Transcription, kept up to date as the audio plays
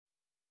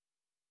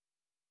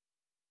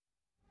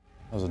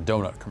That was a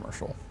donut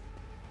commercial.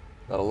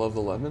 Gotta love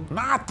the lemon.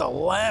 Not the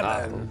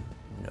lemon.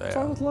 What's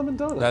wrong with lemon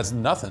donuts? That's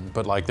nothing.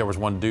 But like, there was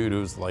one dude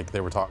who's like,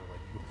 they were talking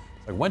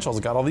like Winchell's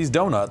got all these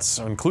donuts,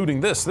 including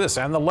this,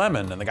 and the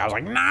lemon. And the guy was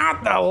like,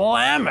 not the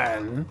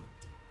lemon.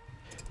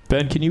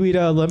 Ben, can you eat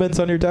lemons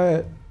on your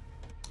diet?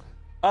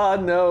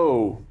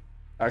 No.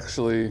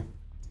 Actually,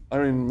 I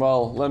mean,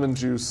 well, lemon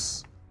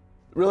juice.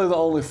 Really the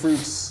only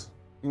fruits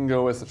you can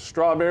go with are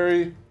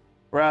strawberry,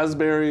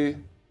 raspberry,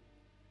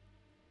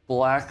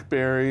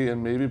 blackberry,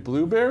 and maybe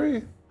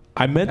blueberry.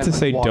 I meant to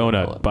say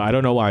donut, but I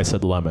don't know why I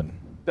said lemon.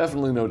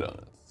 Definitely no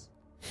donuts.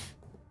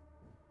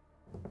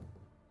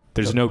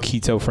 There's no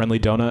keto-friendly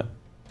donut?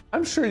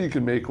 I'm sure you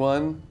can make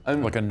one.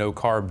 Like a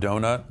no-carb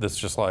donut that's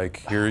just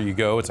like, here you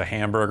go, it's a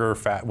hamburger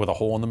fat with a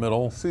hole in the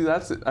middle. See,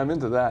 that's it. I'm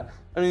into that.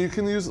 I mean, you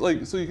can use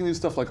you can use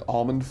stuff like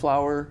almond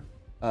flour,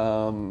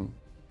 xanthan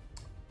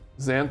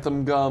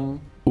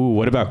gum. Ooh,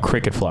 what about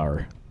cricket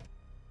flour?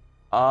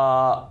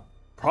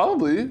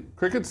 Probably.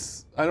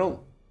 Cricket's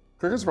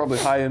probably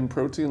high in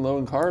protein, low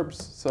in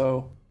carbs,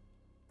 so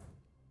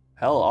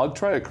hell, I'll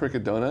try a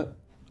cricket donut.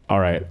 All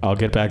right, I'll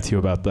get back to you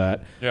about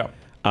that.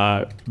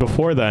 Yeah.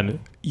 Before then,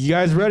 you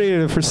guys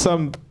ready for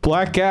some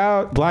blacking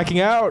out?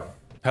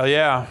 Hell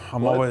yeah,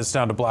 I'm always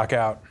down to black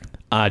out.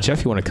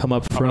 Jeff, you want to come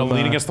up from... I'm gonna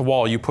lean against the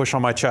wall, you push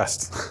on my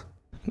chest.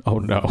 Oh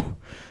no,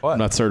 what? I'm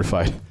not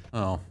certified.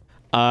 Oh.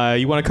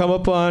 You want to come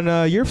up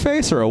on your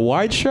face or a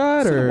wide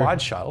shot? Let's or do the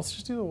wide shot. Let's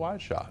just do the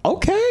wide shot.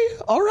 Okay,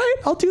 all right,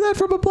 I'll do that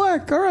from a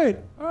black. All right.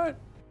 All right.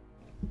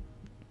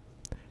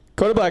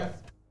 Go to black.